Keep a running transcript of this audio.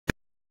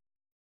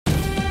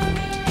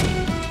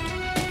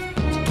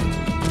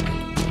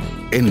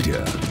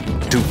India,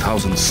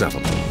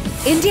 2007.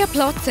 India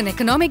plots an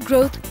economic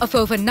growth of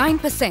over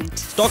 9%.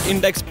 Stock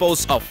index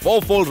posts a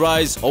four-fold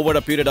rise over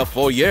a period of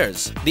 4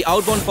 years. The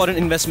outbound foreign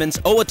investments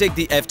overtake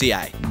the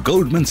FDI.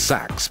 Goldman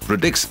Sachs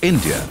predicts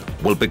India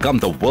will become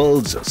the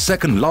world's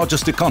second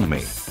largest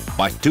economy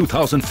by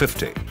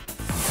 2050.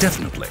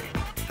 Definitely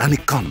an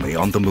economy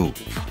on the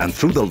move. And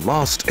through the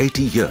last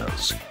 80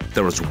 years,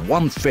 there is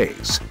one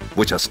phase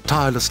which has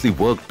tirelessly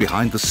worked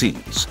behind the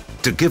scenes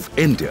to give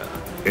India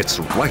its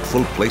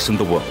rightful place in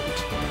the world.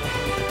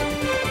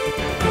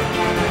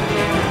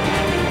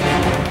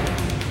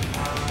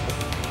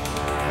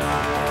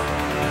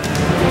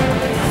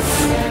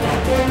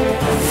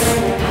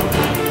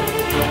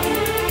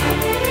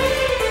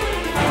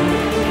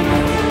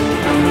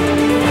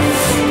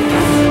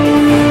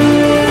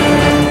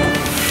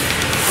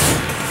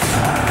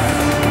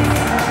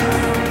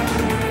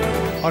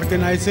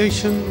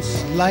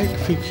 Organizations like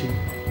Ficci,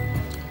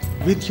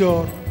 with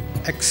your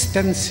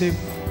extensive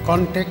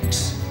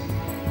contacts,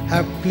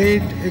 have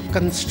played a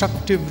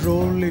constructive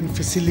role in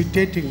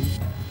facilitating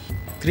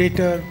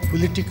greater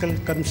political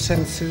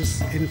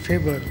consensus in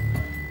favor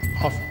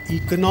of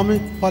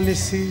economic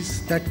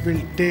policies that will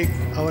take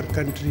our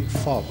country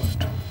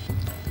forward.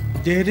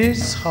 There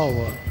is,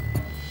 however,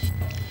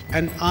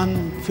 an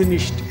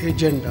unfinished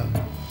agenda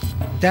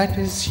that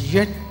is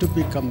yet to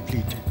be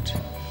completed.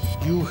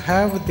 You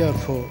have,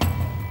 therefore,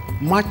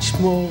 much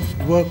more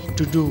work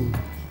to do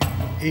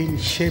in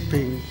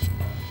shaping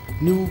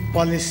new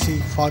policy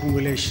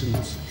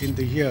formulations in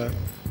the year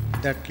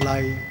that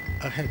lie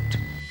ahead.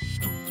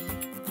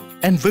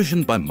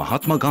 Envisioned by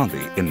Mahatma Gandhi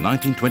in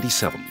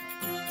 1927,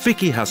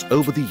 Ficci has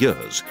over the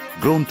years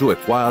grown to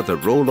acquire the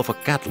role of a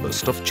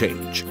catalyst of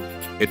change.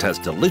 It has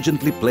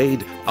diligently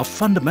played a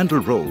fundamental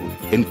role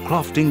in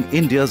crafting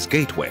India's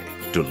gateway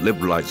to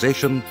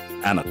liberalization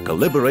and a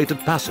calibrated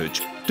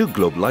passage to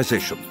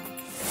globalization.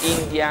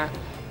 India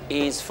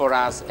is for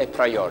us a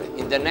priority.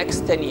 In the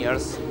next 10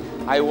 years,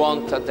 I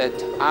want that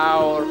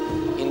our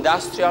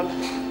industrial,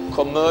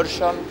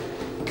 commercial,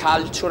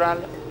 cultural,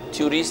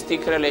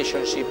 touristic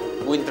relationship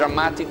will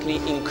dramatically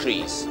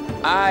increase.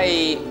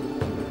 I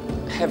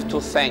have to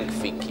thank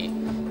Ficci,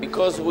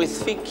 because with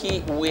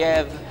Ficci we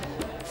have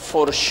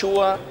for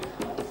sure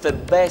the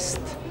best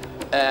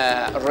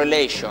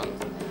relation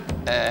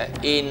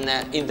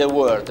in the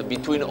world,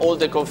 between all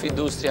the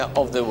Confindustria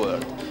of the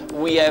world.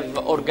 We have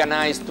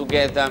organized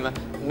together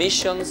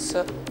missions,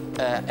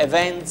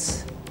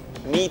 events,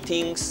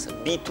 meetings,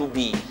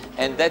 B2B,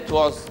 and that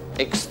was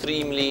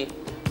extremely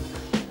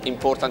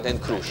important and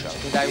crucial.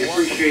 We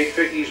appreciate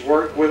Ficci's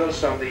work with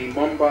us on the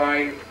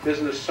Mumbai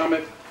Business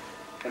Summit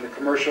and the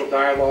commercial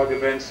dialogue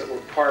events that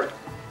were part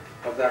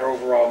of that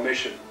overall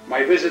mission.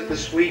 My visit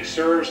this week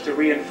serves to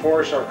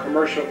reinforce our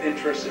commercial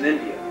interests in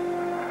India,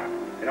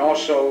 and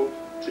also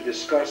to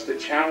discuss the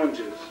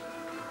challenges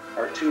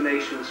our two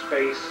nations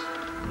face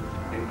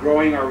in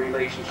growing our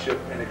relationship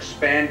and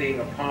expanding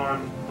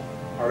upon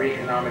our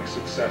economic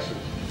successes.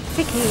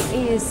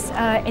 Ficci is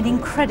an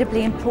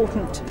incredibly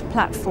important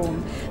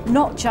platform,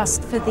 not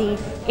just for the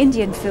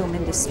Indian film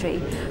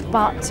industry,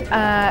 but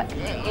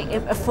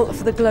for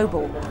the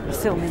global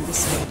film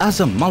industry. As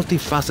a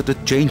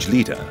multifaceted change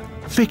leader,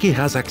 Ficci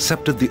has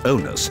accepted the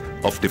onus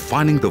of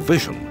defining the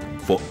vision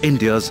for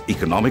India's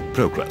economic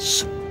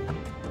progress.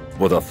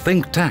 With a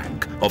think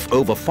tank of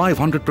over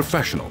 500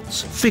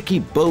 professionals,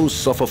 Ficci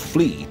boasts of a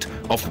fleet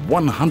of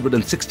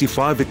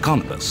 165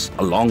 economists,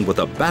 along with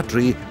a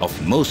battery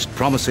of most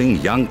promising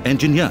young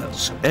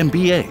engineers,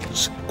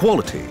 MBAs,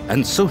 quality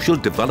and social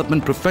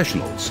development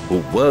professionals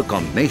who work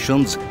on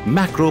nation's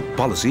macro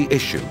policy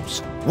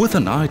issues. With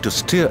an eye to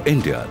steer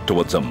India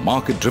towards a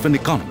market-driven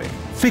economy,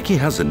 Ficci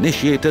has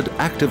initiated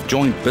active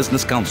joint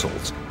business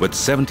councils with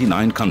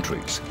 79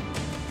 countries,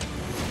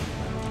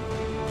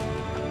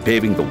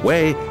 paving the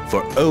way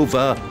for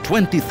over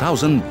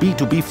 20,000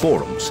 B2B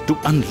forums to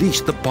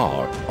unleash the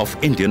power of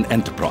Indian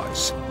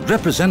enterprise,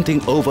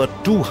 representing over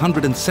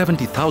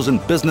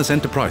 270,000 business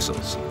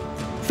enterprises,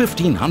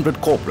 1,500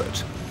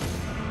 corporate,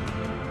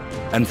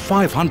 and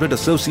 500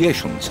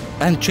 associations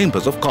and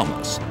chambers of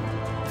commerce.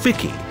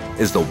 Ficci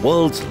is the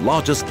world's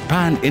largest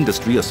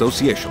pan-industry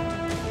association.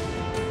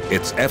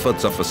 Its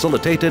efforts are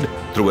facilitated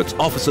through its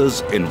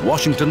offices in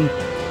Washington,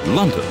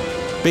 London,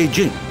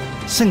 Beijing,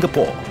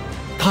 Singapore,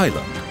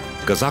 Thailand,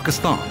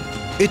 Kazakhstan,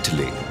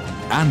 Italy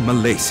and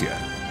Malaysia,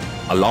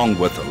 along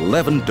with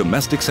 11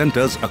 domestic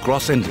centers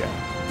across India.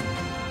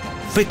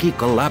 Ficci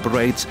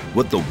collaborates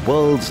with the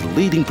world's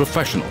leading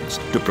professionals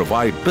to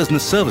provide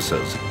business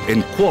services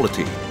in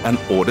quality and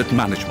audit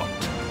management.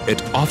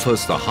 It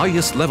offers the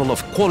highest level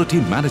of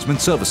quality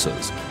management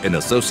services in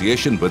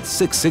association with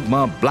Six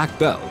Sigma Black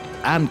Belt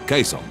and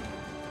Kaizen.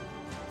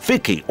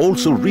 Ficci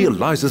also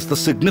realizes the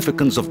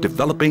significance of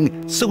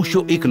developing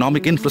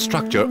socio-economic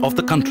infrastructure of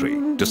the country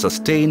to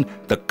sustain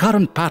the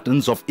current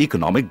patterns of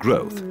economic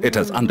growth. It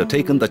has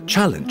undertaken the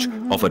challenge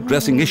of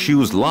addressing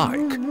issues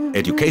like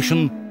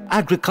education,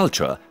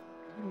 agriculture,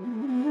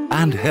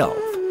 and health,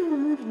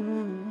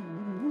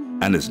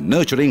 and is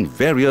nurturing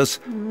various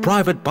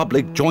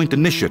private-public joint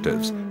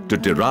initiatives to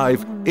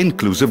derive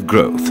inclusive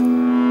growth.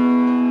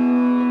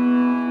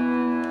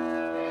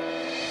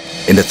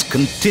 In its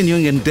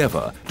continuing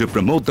endeavor to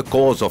promote the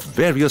cause of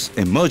various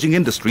emerging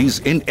industries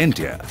in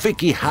India,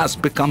 Ficci has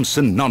become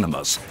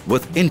synonymous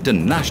with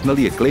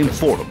internationally acclaimed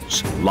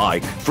forums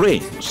like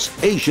Frames,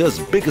 Asia's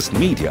biggest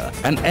media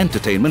and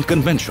entertainment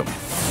convention,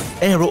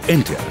 Aero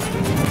India,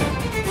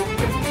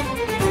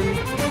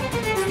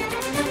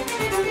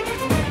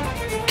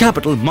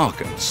 Capital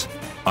Markets,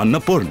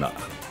 Annapurna,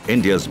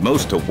 India's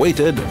most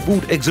awaited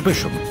food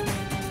exhibition,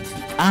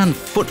 and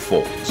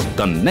Footfalls,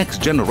 the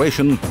next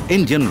generation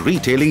Indian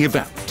retailing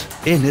event.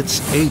 In its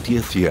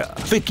 80th year,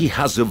 Ficci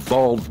has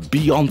evolved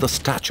beyond the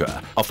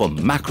stature of a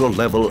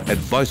macro-level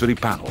advisory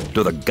panel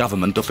to the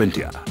Government of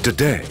India.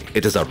 Today,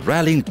 it is a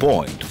rallying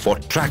point for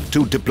track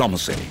 2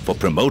 diplomacy, for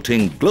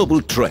promoting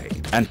global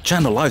trade and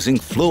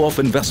channelizing flow of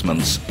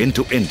investments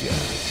into India.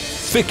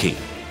 Ficci,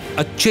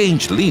 a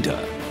changed leader,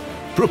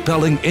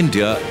 propelling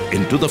India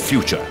into the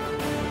future.